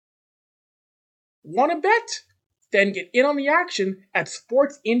Want to bet? Then get in on the action at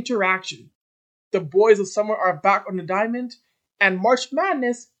Sports Interaction. The boys of summer are back on the diamond, and March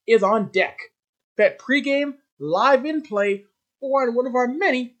Madness is on deck. Bet pregame, live in play, or on one of our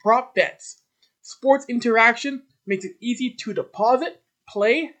many prop bets. Sports Interaction makes it easy to deposit,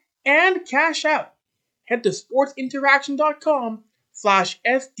 play, and cash out. Head to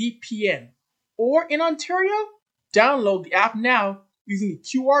sportsinteraction.com/SDPN. Or in Ontario, download the app now using the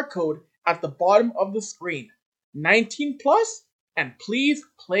QR code at the bottom of the screen. 19 plus, and please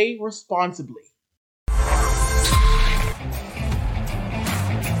play responsibly.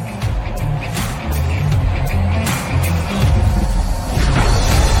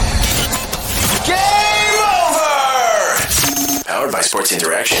 Game over! Powered by Sports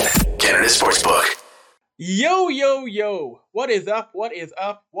Interaction, Canada Sportsbook. Yo, yo, yo. What is up? What is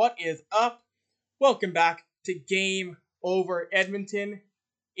up? What is up? Welcome back to Game Over Edmonton.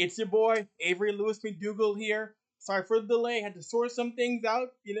 It's your boy, Avery Lewis McDougall here. Sorry for the delay. Had to sort some things out.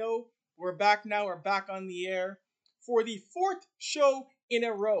 We're back now. We're back on the air for the fourth show in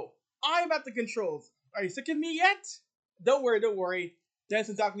a row. I'm at the controls. Are you sick of me yet? Don't worry. Dennis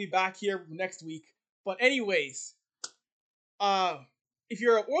and Zach will be back here next week. But anyways, if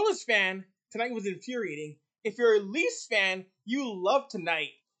you're an Oilers fan, tonight was infuriating. If you're a Leafs fan, you love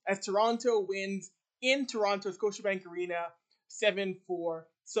tonight as Toronto wins in Toronto, Scotiabank Arena, 7-4.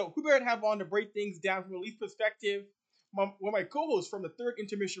 So who better to have on to break things down from a Leafs perspective? One of my co-hosts from the Third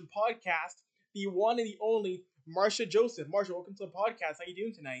Intermission podcast, the one and the only Marsha Joseph. Marsha, welcome to the podcast. How you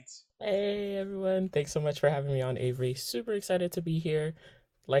doing tonight? Hey everyone, thanks so much for having me on, Avery. Super excited to be here.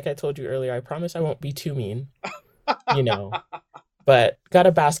 Like I told you earlier, I promise I won't be too mean, but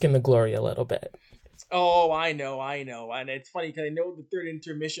gotta bask in the glory a little bit. Oh, I know. And it's funny because I know the Third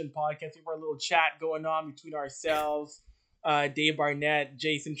Intermission podcast, we have our little chat going on between ourselves, Dave Barnett,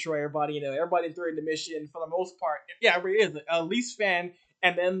 Jason Troy, everybody in Third Intermission for the most part. Yeah, it really is a Leafs fan.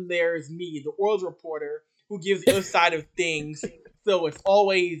 And then there's me, the Oilers reporter, who gives the other side of things. So it's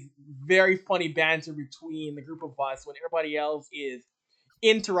always very funny banter between the group of us when everybody else is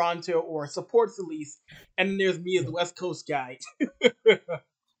in Toronto or supports the Leafs. And then there's me as the West Coast guy.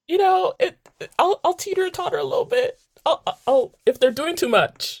 I'll teeter-totter a little bit. I'll if they're doing too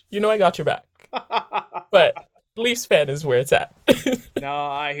much, I got your back. But Leafs fan is where it's at. No,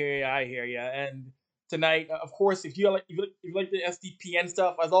 I hear you. And tonight, of course, if you like the SDPN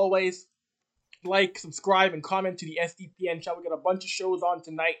stuff, as always, like, subscribe, and comment to the SDPN show. We got a bunch of shows on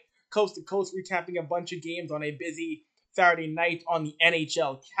tonight, coast to coast, recapping a bunch of games on a busy Saturday night on the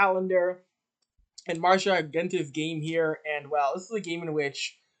NHL calendar. And Marsha, I get into this game here, and well, this is a game in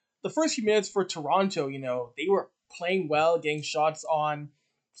which the first few minutes for Toronto, they were playing well, getting shots on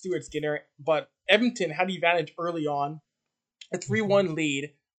Stuart Skinner, but Edmonton had the advantage early on, a 3-1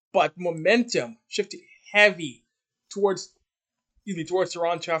 lead, but momentum shifted heavy towards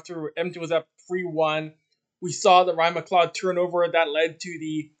Toronto after Edmonton was up 3-1. We saw the Ryan McLeod turnover that led to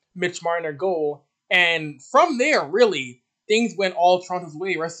the Mitch Marner goal, and from there, really, things went all Toronto's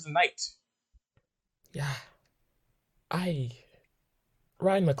way the rest of the night. Yeah.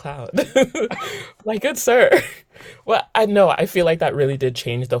 Ryan McLeod. My good sir. Well, I feel like that really did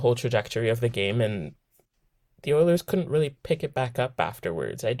change the whole trajectory of the game, and the Oilers couldn't really pick it back up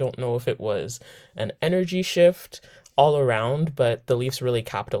afterwards. I don't know if it was an energy shift all around, but the Leafs really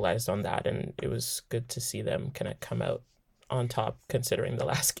capitalized on that, and it was good to see them kind of come out on top considering the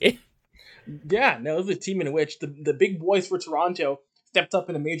last game. Yeah, no, it was a team in which the big boys for Toronto stepped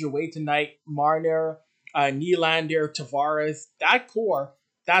up in a major way tonight. Marner, Nylander, Tavares, that core,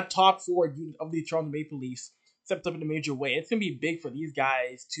 that top four unit of the Toronto Maple Leafs stepped up in a major way. It's going to be big for these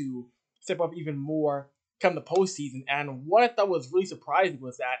guys to step up even more come the postseason. And what I thought was really surprising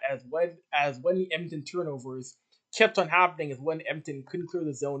was that as when the Edmonton turnovers kept on happening, is when Edmonton couldn't clear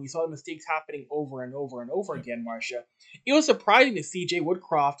the zone, you saw the mistakes happening over and over and over again, Marsha. It was surprising to see Jay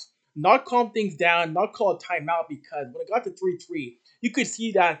Woodcroft not calm things down, not call a timeout, because when it got to 3-3, you could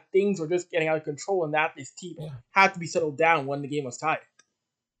see that things were just getting out of control and that this team had to be settled down when the game was tied.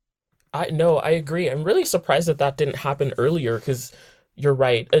 I agree. I'm really surprised that didn't happen earlier, because you're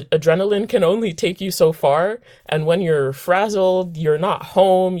right. Adrenaline can only take you so far, and when you're frazzled, you're not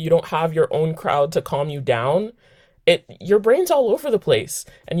home, you don't have your own crowd to calm you down, your brain's all over the place,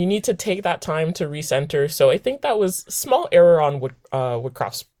 and you need to take that time to recenter. So I think that was a small error on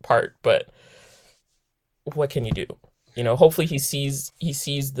Woodcroft's part, but what can you do? Hopefully he sees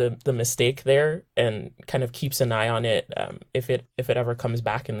the mistake there and kind of keeps an eye on it. If it ever comes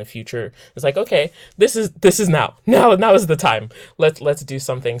back in the future, it's like, okay, this is now is the time. Let's do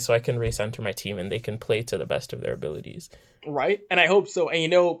something so I can race enter my team and they can play to the best of their abilities. Right, and I hope so.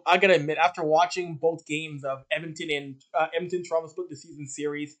 And I gotta admit, after watching both games of Edmonton Toronto split the season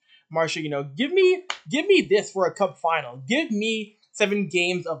series, Marsha, give me this for a cup final. Give me 7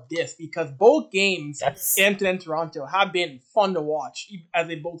 games of this, because both games, Yes. Edmonton and Toronto, have been fun to watch as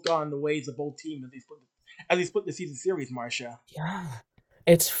they both gone the ways of both teams as they split the season series. Marsha. Yeah.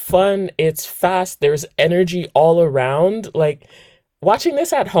 It's fun, it's fast, there's energy all around. Like watching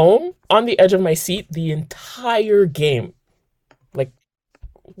this at home on the edge of my seat the entire game. Like,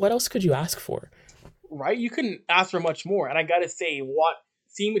 what else could you ask for? Right, you couldn't ask for much more. And I gotta say,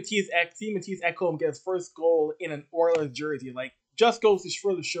 seeing Matisse Ekholm get his first goal in an Oilers jersey, like, just goes to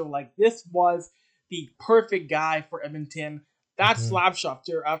further show, like, this was the perfect guy for Edmonton. That slap shot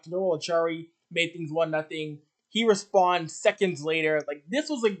after Noel Acciari made things 1-0. He responds seconds later. Like, this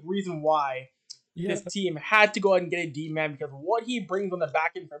was a reason why this team had to go ahead and get a D-man, because what he brings on the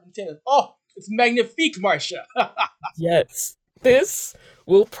back end for Edmonton is, it's magnifique, Marsha. Yes. This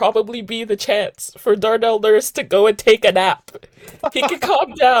will probably be the chance for Darnell Nurse to go and take a nap. He can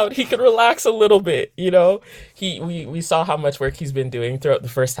calm down. He can relax a little bit. We saw how much work he's been doing throughout the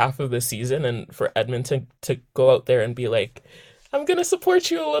first half of the season, and for Edmonton to go out there and be like, I'm gonna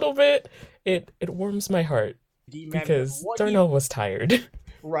support you a little bit. It warms my heart D-man, because Darnell was tired.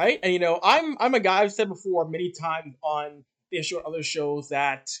 Right, and I'm a guy, I've said before many times on this show and other shows,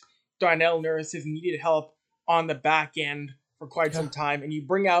 that Darnell Nurse has needed help on the back end for quite some time, and you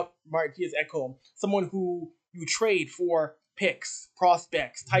bring out Matisse Ekholm, someone who you trade for picks,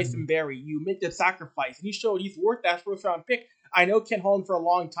 prospects, Tyson Barrie, you make the sacrifice, and he showed he's worth that first round pick. I know Ken Holland for a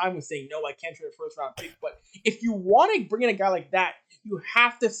long time was saying, no, I can't trade a first round pick, but if you want to bring in a guy like that, you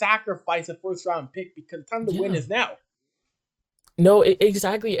have to sacrifice a first round pick, because the time to win is now. No,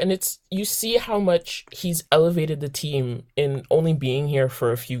 exactly. And you see how much he's elevated the team in only being here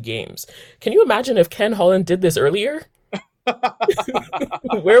for a few games. Can you imagine if Ken Holland did this earlier?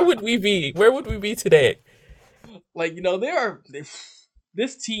 Where would we be? Where would we be today? Like,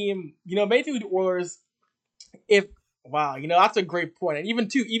 this team, maybe with the Oilers, that's a great point. And even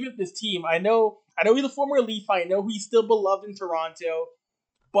if this team, I know he's a former Leaf, I know he's still beloved in Toronto,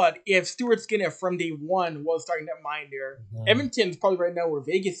 but if Stuart Skinner from day one was starting that mind there, Edmonton's probably right now where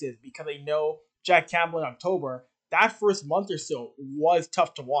Vegas is, because they know Jack Campbell in October. That first month or so was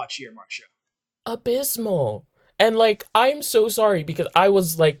tough to watch here, Marsha. Abysmal. And I'm so sorry, because I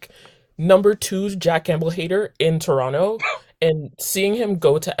was number 2 Jack Campbell hater in Toronto, and seeing him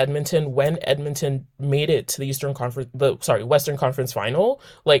go to Edmonton when Edmonton made it to the Western Conference final,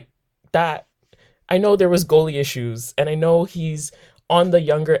 that. I know there was goalie issues, and I know he's on the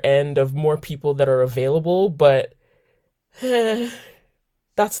younger end of more people that are available, but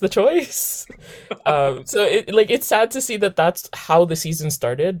that's the choice. So it's sad to see that that's how the season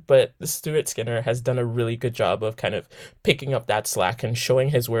started, but Stuart Skinner has done a really good job of kind of picking up that slack and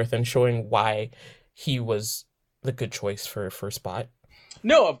showing his worth and showing why he was the good choice for spot.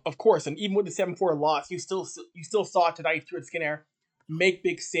 No, of course, and even with the 7-4 loss, you still saw tonight Stuart Skinner make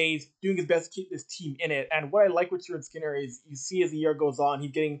big saves, doing his best to keep this team in it. And what I like with Stuart Skinner is you see as the year goes on,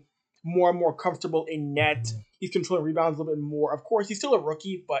 he's getting more and more comfortable in net. He's controlling rebounds a little bit more. Of course, he's still a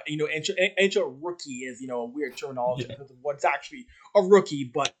rookie, but NHL rookie is a weird terminology because of what's actually a rookie.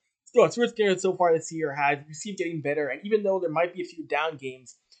 But still, Stuart Skinner so far this year you see him getting better. And even though there might be a few down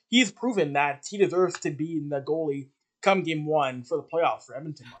games, he's proven that he deserves to be in the goalie come game 1 for the playoffs for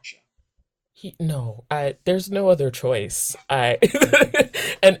Edmonton, Marsha. There's no other choice. And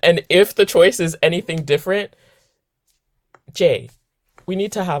if the choice is anything different, Jay, we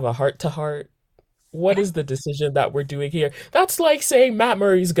need to have a heart-to-heart. What is the decision that we're doing here? That's like saying Matt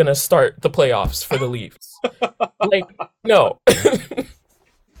Murray's gonna start the playoffs for the Leafs. No.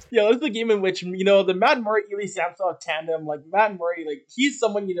 Yeah, this is a game in which, the Matt Murray-Ilya Samsonov tandem, Matt Murray, he's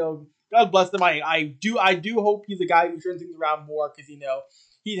someone, God bless them. I do hope he's a guy who turns things around more, because,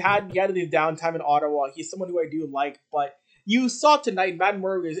 he had his downtime in Ottawa. He's someone who I do like, but you saw tonight, Matt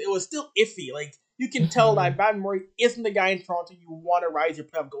Murray, it was still iffy. You can tell that Matt Murray isn't the guy in Toronto you want to rise your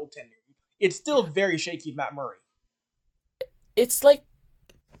playoff goaltender. It's still very shaky, Matt Murray. It's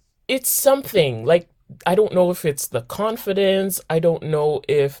something. I don't know if it's the confidence. I don't know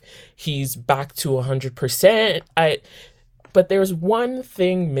if he's back to 100%. But there's one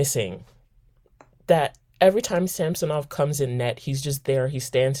thing missing, that every time Samsonov comes in net, he's just there. He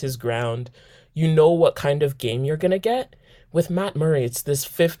stands his ground. You know what kind of game you're going to get. with Matt Murray, it's this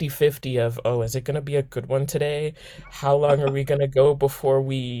 50-50 of, oh, is it going to be a good one today? How long are we going to go before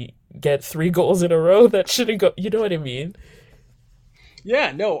we get 3 goals in a row that shouldn't go? You know what I mean?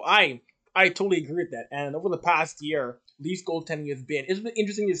 Yeah, no, I totally agree with that. And over the past year, Leafs goaltending it's been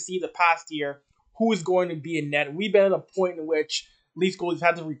interesting to see the past year who is going to be in net. We've been at a point in which Leafs goalies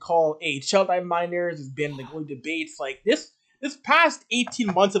had to recall AHL minors. There's been the goalie debates. Like this past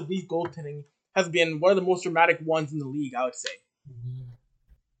 18 months of Leafs goaltending has been one of the most dramatic ones in the league, I would say.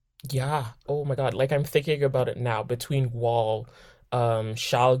 Yeah. Oh my God. Like I'm thinking about it now between Wall,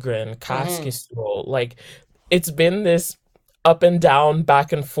 Shalgren, Mm-hmm. Kaskisuo. Like it's been this up and down,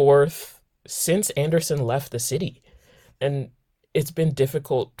 back and forth since Anderson left the city. And it's been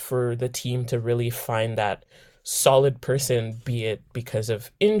difficult for the team to really find that solid person, be it because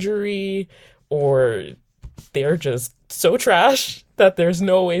of injury or they're just so trash that there's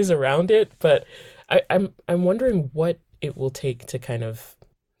no ways around it. But I'm wondering what it will take to kind of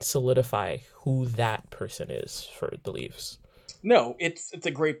solidify who that person is for the Leafs. No, it's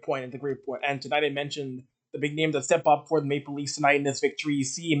a great point. It's a great point. And tonight I mentioned the big names that step up for the Maple Leafs tonight in this victory. You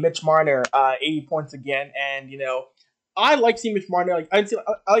see Mitch Marner, 80 points again, and I like seeing Mitch Marner.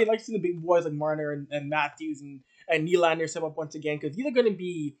 I like seeing the big boys like Marner and Matthews and Nylander step up once again because these are going to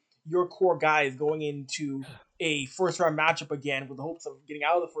be your core guys going into a first round matchup again with the hopes of getting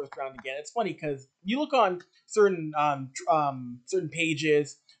out of the first round again. It's funny because you look on certain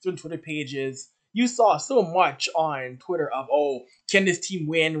pages, certain Twitter pages, you saw so much on Twitter of, oh, can this team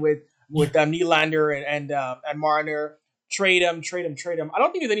win with Nylander and Marner? Trade him, trade him, trade him. I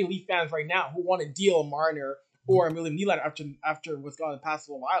don't think there's any Leaf fans right now who want to deal Marner or William Nylander after what's gone the past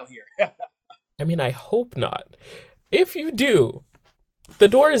little while here. I mean, I hope not. If you do, the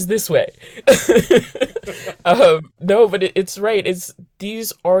door is this way. No, but it's right. It's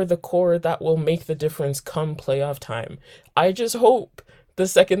these are the core that will make the difference come playoff time. I just hope the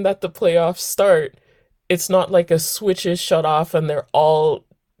second that the playoffs start, it's not like a switch is shut off and they all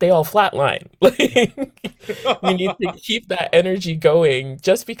flatline. Like we need to keep that energy going.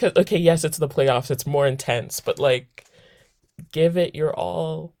 Just because, okay, yes, it's the playoffs, it's more intense, but like give it your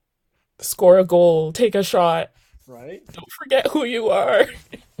all. Score a goal, take a shot. Right? Don't forget who you are.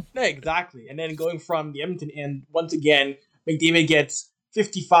 No, exactly. And then going from the Edmonton end, once again, McDavid gets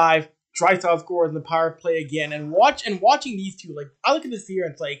 55. Draisaitl scores in the power play again, and watching these two, like I look at this year,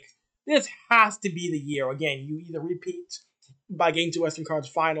 and it's like this has to be the year. Again, you either repeat by getting to Western Conference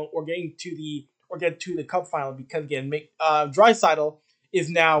Final or get to the Cup Final because again, Draisaitl is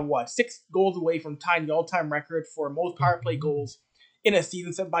now 6 goals away from tying the all-time record for most power play goals in a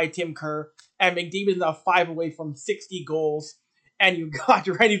season set by Tim Kerr, and McDavid is now 5 away from 60 goals. And you got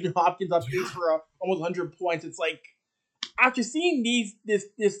Randy Hopkins on pace for almost 100 points. It's like after seeing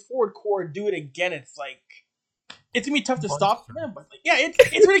this forward core do it again, it's like it's gonna be tough to stop for them. But like, yeah,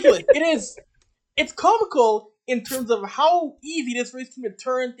 it's ridiculous. It is. It's comical in terms of how easy it is for this team to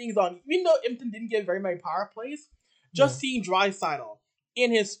turn things on. Even though Impton didn't get very many power plays, Yeah. just seeing Draisaitl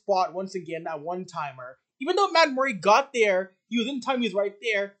in his spot once again, that one timer. Even though Matt Murray got there, he was in time. He was right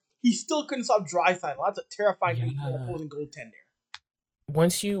there. He still couldn't stop Draisaitl. That's a terrifying thing for an Yeah. opposing goaltender.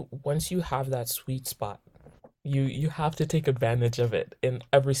 Once you have that sweet spot, you have to take advantage of it in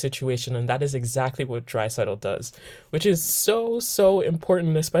every situation, and that is exactly what Draisaitl does, which is so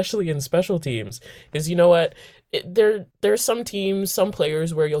important, especially in special teams. Is you know what? There's some teams, some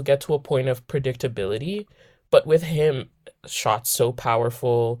players where you'll get to a point of predictability, but with him, shots so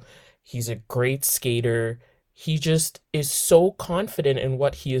powerful, he's a great skater. He just is so confident in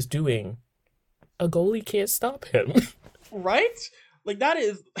what he is doing. A goalie can't stop him. Right? Like that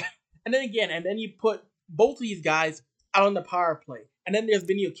is, and then you put both of these guys out on the power play, and then there's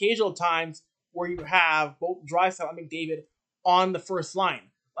been the occasional times where you have both Draisaitl and McDavid on the first line.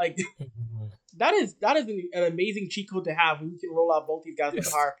 Like that is an amazing cheat code to have when you can roll out both these guys on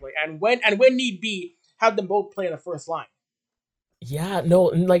the power play, and when need be, have them both play on the first line. Yeah, no,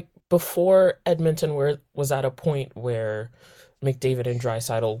 and like before Edmonton was at a point where McDavid and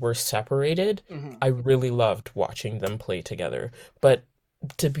Draisaitl were separated, Mm-hmm. I really loved watching them play together. But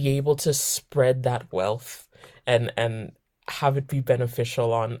to be able to spread that wealth and have it be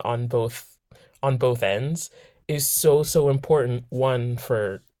beneficial on both ends is so important. One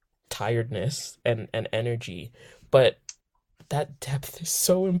for tiredness and energy, but that depth is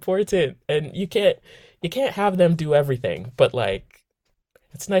so important, and you can't have them do everything. But like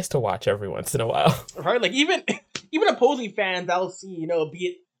it's nice to watch every once in a while. Right? Like even even opposing fans, I'll see, be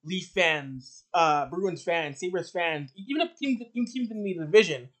it Leaf fans, Bruins fans, Sabres fans, even if teams in the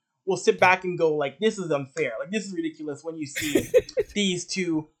division will sit back and go like, this is unfair. Like this is ridiculous when you see these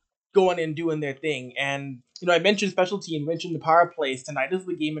two going and doing their thing. And, I mentioned special team, mentioned the power plays tonight. This is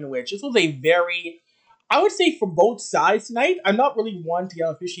the game in which this was a very, I would say for both sides tonight, I'm not really one to get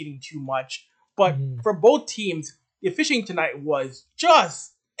on officiating too much, but for both teams, the officiating tonight was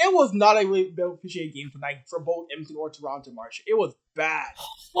just, it was not a really well officiated game tonight for both Edmonton or Toronto, Marcia. It was bad.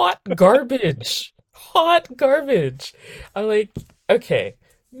 Hot garbage. Hot garbage. I'm like, okay,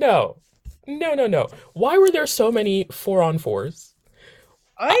 no. Why were there so many 4-on-4s?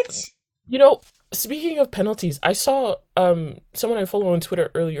 Right? Speaking of penalties, I saw someone I follow on Twitter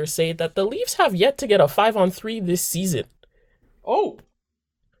earlier say that the Leafs have yet to get a 5-on-3 this season. Oh.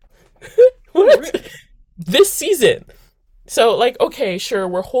 What? This season. So, like, okay, sure,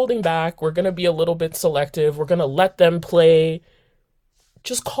 we're holding back. We're going to be a little bit selective. We're going to let them play.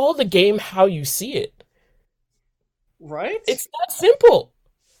 Just call the game how you see it. Right? It's that simple.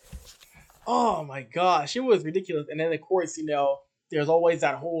 Oh my gosh, it was ridiculous. And then, of course, there's always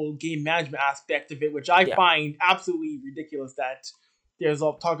that whole game management aspect of it, which I find absolutely ridiculous that there's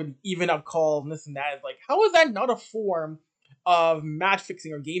all talking even up calls and this and that. It's like, how is that not a form of match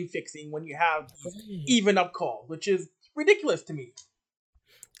fixing or game fixing when you have even up call, which is ridiculous to me.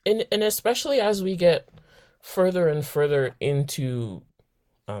 And especially as we get further and further into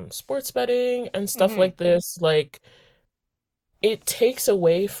sports betting and stuff like this, like, it takes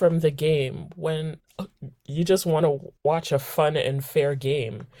away from the game when you just want to watch a fun and fair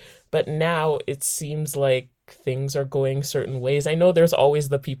game. But now it seems like things are going certain ways. I know there's always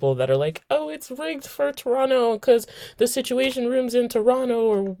the people that are like, oh, it's rigged for Toronto because the Situation Room's in Toronto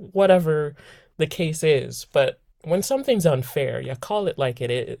or whatever the case is. But when something's unfair, you call it like it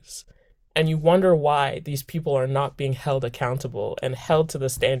is. And you wonder why these people are not being held accountable and held to the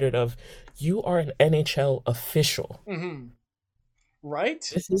standard of, you are an NHL official. Mm-hmm. Right?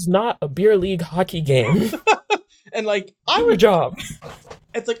 This is not a beer league hockey game. And like, Good job.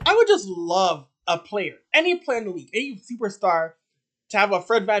 It's like, I would just love a player, any player in the league, any superstar, to have a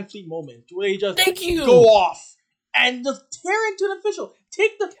Fred VanVleet moment where they just go off and just tear into an official.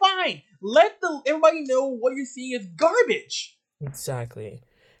 Take the fine. Let everybody know what you're seeing is garbage. Exactly.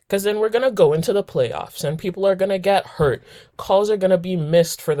 Because then we're going to go into the playoffs and people are going to get hurt. Calls are going to be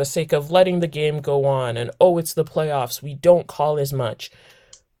missed for the sake of letting the game go on. And, oh, it's the playoffs. We don't call as much.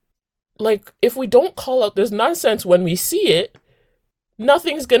 Like, if we don't call out this nonsense when we see it,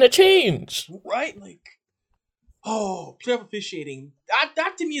 nothing's going to change. Right? Like, oh, playoff officiating.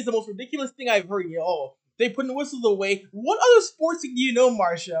 That to me is the most ridiculous thing I've heard. They put the whistles away. What other sports do you know,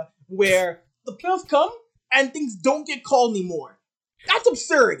 Marcia, where the playoffs come and things don't get called anymore? That's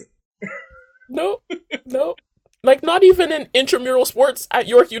absurd. No. Like, not even in intramural sports at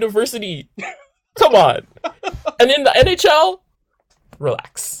York University. Come on. And in the NHL,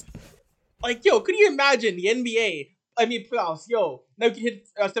 relax. Like, could you imagine the NBA? I mean, playoffs. Now you can hit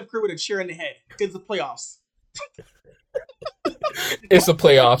Steph Curry with a chair in the head because it's the playoffs. It's the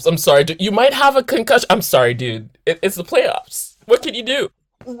playoffs. I'm sorry, dude. You might have a concussion. I'm sorry, dude. It's the playoffs. What can you do?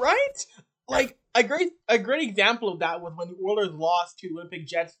 Right? Like, a great example of that was when the Oilers lost to the Olympic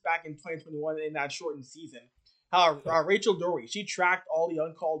Jets back in 2021 in that shortened season. How Rachel Doerrie, she tracked all the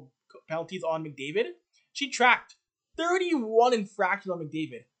uncalled penalties on McDavid. She tracked 31 infractions on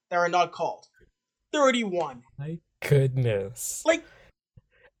McDavid that are not called. 31. My goodness. Like,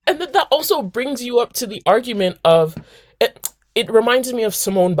 and that also brings you up to the argument of it reminds me of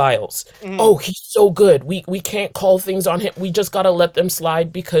Simone Biles. Mm-hmm. Oh, he's so good. We can't call things on him. We just got to let them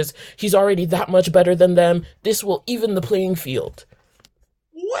slide because he's already that much better than them. This will even the playing field.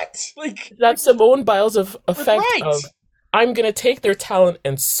 What? Like, that Simone Biles effect right. of, I'm going to take their talent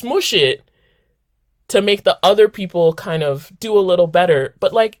and smush it to make the other people kind of do a little better.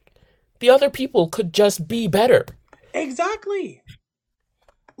 But like, the other people could just be better. Exactly.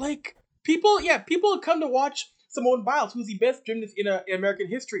 Like, people come to watch Simone Biles, who's the best gymnast in American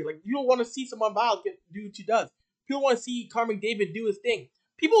history. Like, you don't want to see Simone Biles do what she does. People want to see Connor McDavid do his thing.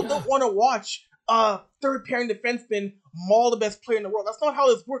 People don't want to watch third pairing defenseman maul the best player in the world. That's not how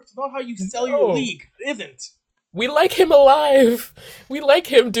this works. It's not how you sell your league. It isn't. We like him alive. We like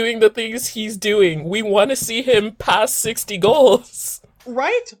him doing the things he's doing. We want to see him pass 60 goals.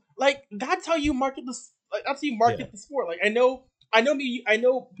 Right? Like, that's how you market the sport. Like, I know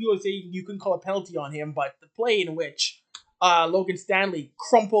people say you can call a penalty on him, but the play in which Logan Stanley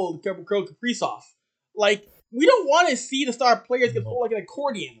crumpled Kirill Kaprizov, like, we don't want to see the star players get pulled like an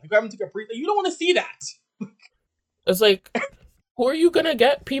accordion. Like, having to Kaprizov, you don't want to see that. It's like, who are you gonna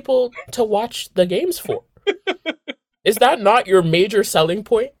get people to watch the games for? Is that not your major selling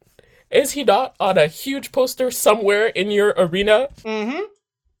point? Is he not on a huge poster somewhere in your arena? Mm-hmm.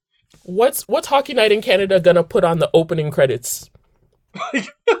 What's Hockey Night in Canada gonna put on the opening credits?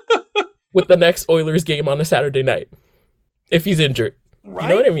 with the next Oilers game on a Saturday night if he's injured. You know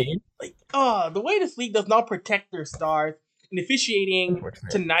Right? what I mean? Like, the way this league does not protect their stars, and officiating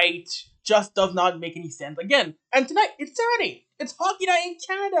Unfortunate. tonight just does not make any sense. Again, and tonight, it's Saturday. It's hockey night in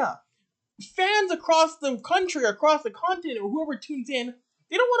Canada. Fans across the country, across the continent, or whoever tunes in,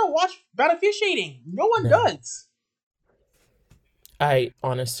 they don't want to watch bad officiating. No one No. does. I,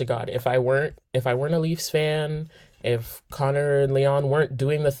 honest to God, if I weren't a Leafs fan, if Connor and Leon weren't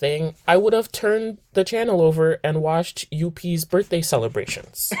doing the thing, I would have turned the channel over and watched UP's birthday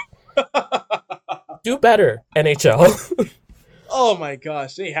celebrations. Do better, NHL. Oh my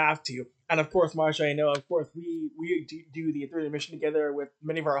gosh, they have to. And of course, Marsha, I know, of course, we do the third mission together with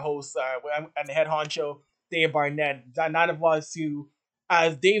many of our hosts and the head honcho, Dave Barnett. None of us who,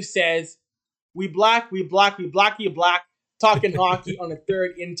 as Dave says, we black, you black, talking hockey on the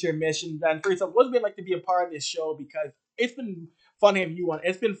third intermission. And first off, what's it been like to be a part of this show? Because it's been fun having you on.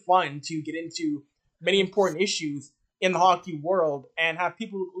 It's been fun to get into many important issues in the hockey world and have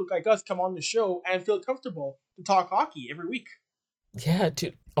people who look like us come on the show and feel comfortable to talk hockey every week. Yeah,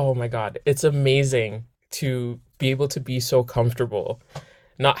 dude. Oh my God. It's amazing to be able to be so comfortable,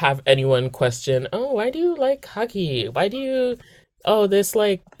 not have anyone question, oh, why do you like hockey? Why do you, oh, this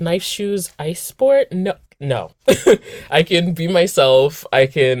like knife shoes ice sport? No, no. I can be myself. I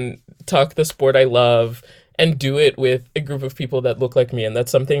can talk the sport I love and do it with a group of people that look like me. And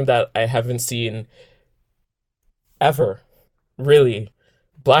that's something that I haven't seen ever, really.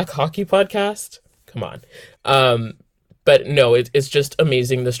 Black Hockey Podcast? Come on. Um, but no, it's just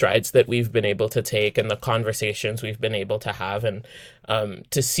amazing the strides that we've been able to take and the conversations we've been able to have, and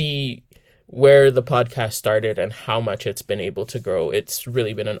to see where the podcast started and how much it's been able to grow. It's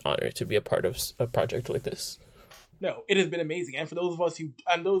really been an honor to be a part of a project like this. No, it has been amazing. And for those of us who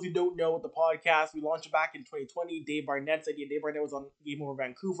don't know what the podcast, we launched it back in 2020. Dave Barnett's idea. Dave Barnett was on Game Over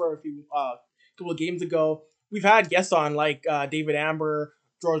Vancouver couple of games ago. We've had guests on like David Amber,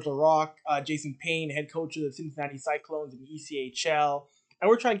 George LaRock, Jason Payne, head coach of the Cincinnati Cyclones in the ECHL. And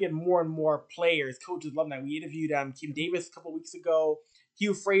we're trying to get more and more players, coaches, alumni. We interviewed Kim Davis a couple of weeks ago,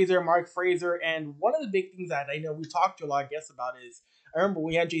 Hugh Fraser, Mark Fraser. And one of the big things that I know we talked to a lot of guests about is, I remember when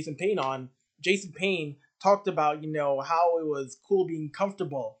we had Jason Payne on, Jason Payne talked about, how it was cool being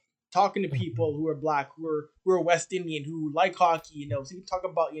comfortable talking to people who are black, who are West Indian, who like hockey, so you talk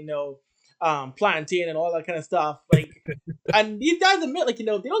about, plantain and all that kind of stuff. Like, and these guys admit, like, they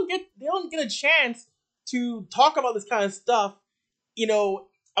don't get a chance to talk about this kind of stuff,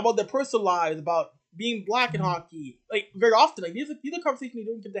 about their personal lives, about being black in hockey, like very often. Like these are conversations you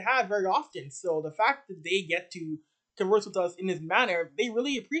don't get to have very often. So the fact that they get to converse with us in this manner, they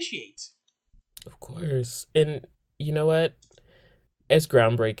really appreciate. Of course. And you know what? It's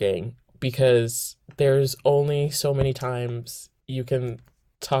groundbreaking because there's only so many times you can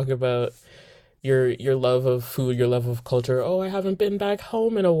talk about your love of food, your love of culture. Oh, I haven't been back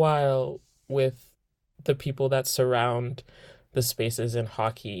home in a while, with the people that surround the spaces in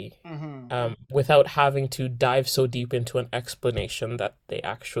hockey, without having to dive so deep into an explanation that they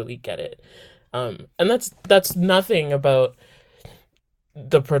actually get it. And that's nothing about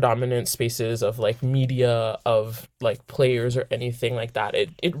the predominant spaces of like media, of like players or anything like that.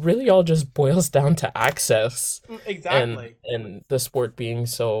 It really all just boils down to access, Exactly. and the sport being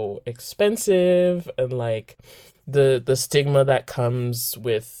so expensive, and like the stigma that comes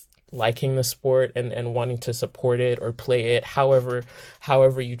with liking the sport and wanting to support it or play it however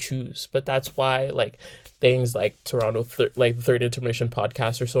you choose. But that's why like things like Toronto like Third Intermission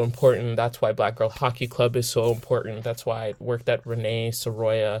podcast are so important. That's why Black Girl Hockey Club is so important. That's why I worked at Renee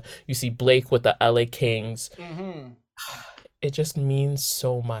Soroya. You see Blake with the LA Kings. It just means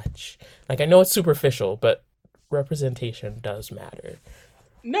so much. Like, I know it's superficial, but representation does matter.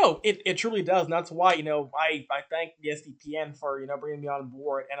 No, it truly does, and that's why I thank the SDPN for bringing me on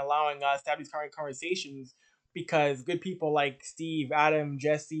board and allowing us to have these current conversations, because good people like Steve, Adam,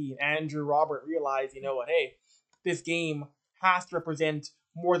 Jesse, Andrew, Robert realize what, hey, this game has to represent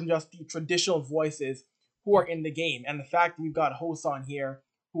more than just the traditional voices who are in the game, and the fact that we've got hosts on here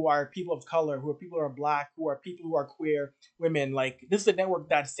who are people of color, who are people who are black, who are people who are queer, women, like this is a network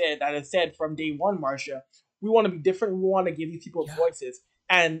that has said from day one, Marcia, we want to be different. We want to give these people voices.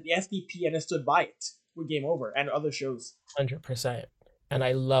 And the SDPN stood by it with Game Over and other shows. 100%. And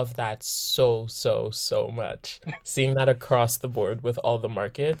I love that so much. Seeing that across the board with all the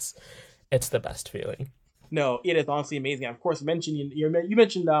markets, it's the best feeling. No, it is honestly amazing. Of course, you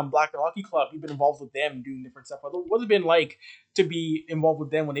mentioned Black Girl Hockey Club. You've been involved with them doing different stuff. What's it been like to be involved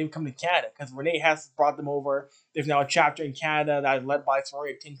with them when they've come to Canada? Because Renee has brought them over. There's now a chapter in Canada that is led by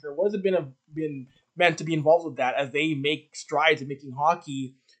Soraya Tinker. What has it been meant to be involved with that as they make strides in making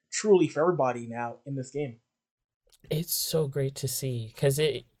hockey truly for everybody now in this game. It's so great to see because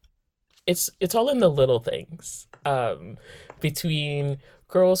it's all in the little things. Between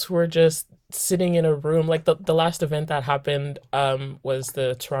girls who are just sitting in a room, like the last event that happened was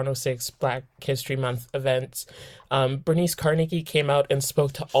the Toronto Six Black History Month event. Bernice Carnegie came out and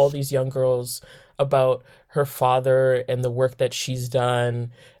spoke to all these young girls about her father and the work that she's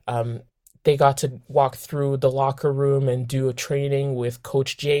done. They got to walk through the locker room and do a training with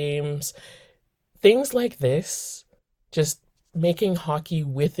Coach James. Things like this, just making hockey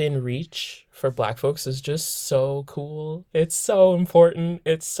within reach for Black folks is just so cool. It's so important.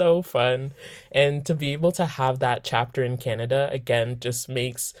 It's so fun. And to be able to have that chapter in Canada again just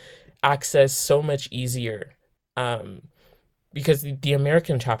makes access so much easier. Because the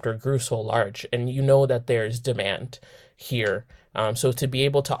American chapter grew so large, and you know that there's demand here. So to be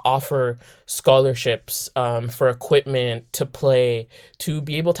able to offer scholarships for equipment to play, to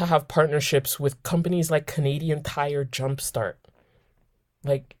be able to have partnerships with companies like Canadian Tire Jumpstart,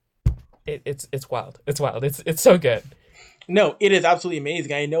 like it's wild. It's wild. It's so good. No, it is absolutely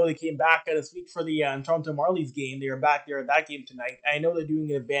amazing. I know they came back this week for the Toronto Marlies game. They are back there at that game tonight. I know they're doing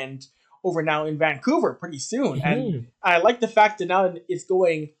an event over now in Vancouver pretty soon. And I like the fact that now it's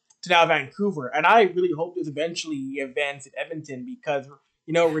going to now Vancouver. And I really hope there's eventually events in Edmonton because,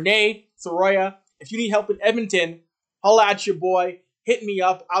 Renee, Soroya, if you need help in Edmonton, holla at your boy. Hit me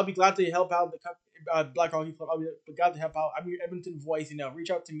up. I'll be glad to help out the Black Hockey Club. I'll be glad to help out. I'm your Edmonton voice.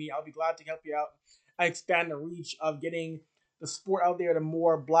 Reach out to me. I'll be glad to help you out and expand the reach of getting the sport out there to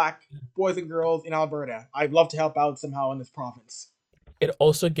more Black boys and girls in Alberta. I'd love to help out somehow in this province. It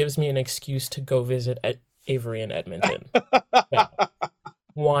also gives me an excuse to go visit Avery in Edmonton. Yeah.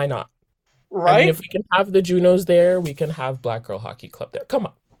 Why not? Right? I mean, if we can have the Junos there, we can have Black Girl Hockey Club there. Come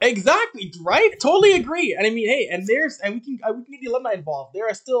on. Exactly, right? Totally agree. And I mean, hey, and we can get the alumni involved. There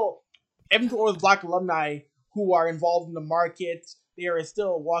are still Edmonton Oilers Black alumni who are involved in the market. There is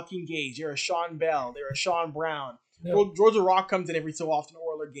still Joaquin Gage. There is Sean Bell. There is Sean Brown. Yeah. Georgia Rock comes in every so often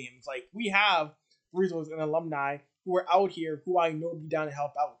Oiler games. Like, we have resources and alumni who are out here who I know will be down to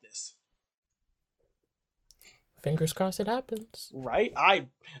help out with this. Fingers crossed it happens. Right? I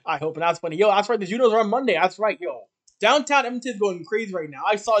hope, and that's funny. Yo, that's right. The Junos are on Monday. That's right, yo. Downtown Edmonton is going crazy right now.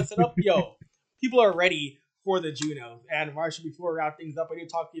 I saw it set up. Yo, people are ready for the Junos. And Marsha, before we wrap things up, I need to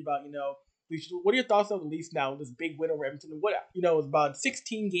talk to you about, what are your thoughts on the Leafs now? This big win over Edmonton. What, it's about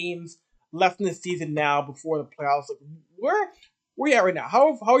 16 games left in the season now before the playoffs. Like, where are you at right now?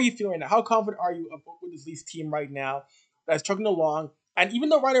 How are you feeling right now? How confident are you with this Leafs team right now that's chugging along? And even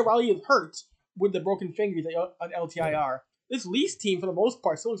though Ryan O'Reilly is hurt with the broken fingers on LTIR, this Leafs team, for the most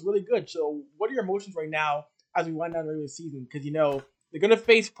part, still looks really good. So what are your emotions right now as we wind down the regular season? Because, they're going to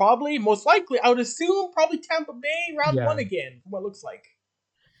face probably, most likely, I would assume, probably Tampa Bay round one again, from what it looks like.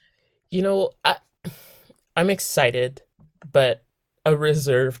 I'm excited, but a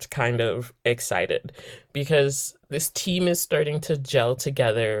reserved kind of excited because this team is starting to gel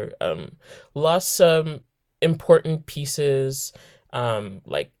together. Lost some important pieces.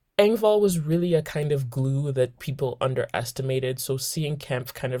 Like Engvall was really a kind of glue that people underestimated. So seeing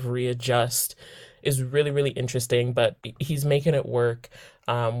Kempf kind of readjust is really, really interesting, but he's making it work.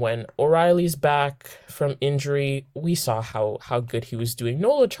 When O'Reilly's back from injury, we saw how good he was doing.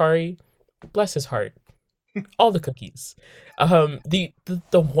 Noel Acciari, bless his heart, all the cookies. The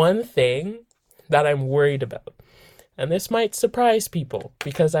one thing that I'm worried about, and this might surprise people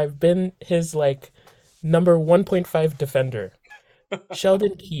because I've been his number 1.5 defender,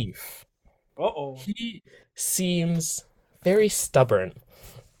 Sheldon Keefe. Uh-oh. He seems very stubborn.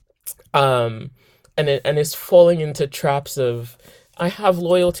 And is falling into traps of, I have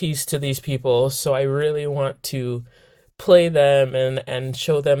loyalties to these people, so I really want to play them and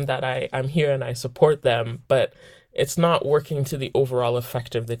show them that I'm here and I support them, but it's not working to the overall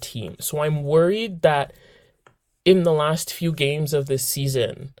effect of the team. So I'm worried that in the last few games of this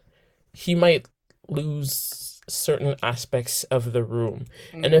season, he might lose certain aspects of the room.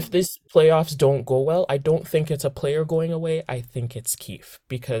 Mm-hmm. And if this playoffs don't go well, I don't think it's a player going away. I think it's Keefe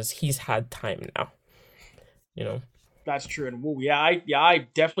because he's had time now. That's true. And I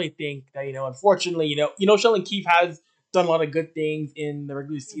definitely think that, unfortunately, Sheldon Keefe has done a lot of good things in the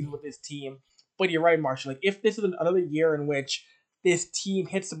regular season with this team. But you're right, Marshall. If this is another year in which this team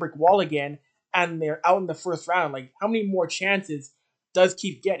hits the brick wall again and they're out in the first round, how many more chances does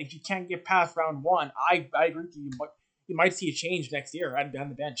Keefe get if you can't get past round one? I agree with you, but you might see a change next year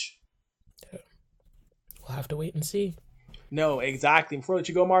behind the bench. We'll have to wait and see. No, exactly. Before I let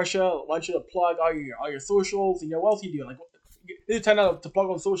you go, Marsha, I want you to plug all your socials and what else you do. This is time now to plug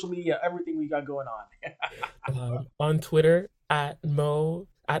on social media, everything we got going on. On Twitter @_Mo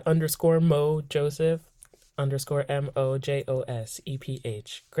Joseph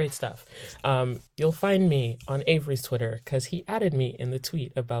 _MOJOSEPH. Great stuff. You'll find me on Avery's Twitter because he added me in the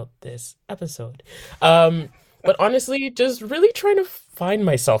tweet about this episode. But honestly, just really trying to find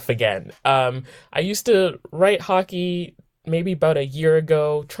myself again. I used to write hockey maybe about a year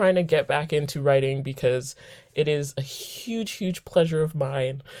ago, trying to get back into writing because it is a huge pleasure of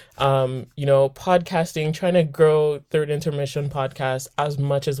mine. Podcasting, trying to grow Third Intermission podcast as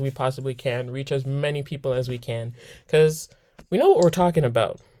much as we possibly can, reach as many people as we can, because we know what we're talking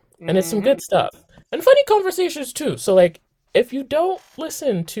about, and it's some good stuff and funny conversations too. So like, if you don't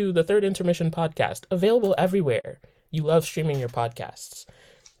listen to the Third Intermission podcast, available everywhere you love streaming your podcasts,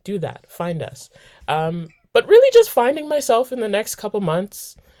 do that. Find us. But really just finding myself in the next couple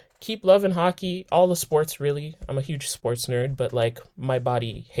months. Keep loving hockey, all the sports really. I'm a huge sports nerd, but like my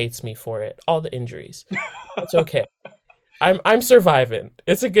body hates me for it. All the injuries. It's okay. I'm surviving.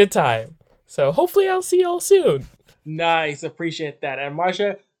 It's a good time. So hopefully I'll see y'all soon. Nice, appreciate that. And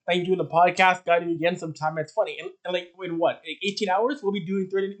Marsha, thank you for doing the podcast. Gotta do it again sometime. It's funny. And like in what? Like 18 hours? We'll be doing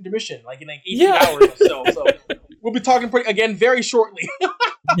Third Intermission. Like in like 18 hours or so. So we'll be talking again very shortly.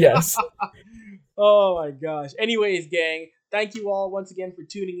 Yes. Oh my gosh. Anyways, gang, thank you all once again for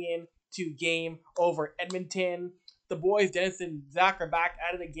tuning in to Game Over Edmonton. The boys, Dennis and Zach, are back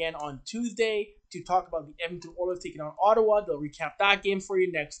at it again on Tuesday to talk about the Edmonton Oilers taking on Ottawa. They'll recap that game for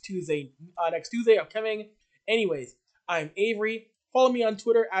you next Tuesday upcoming. Anyways, I'm Avery. Follow me on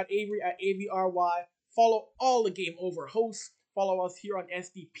Twitter @Avery @AVRY. Follow all the Game Over hosts. Follow us here on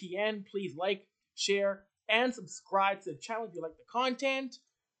SDPN. Please like, share, and subscribe to the channel if you like the content.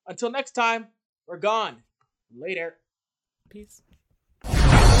 Until next time, we're gone. Later. Peace. Game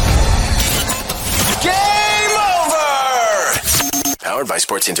over! Powered by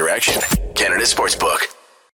Sports Interaction, Canada Sportsbook.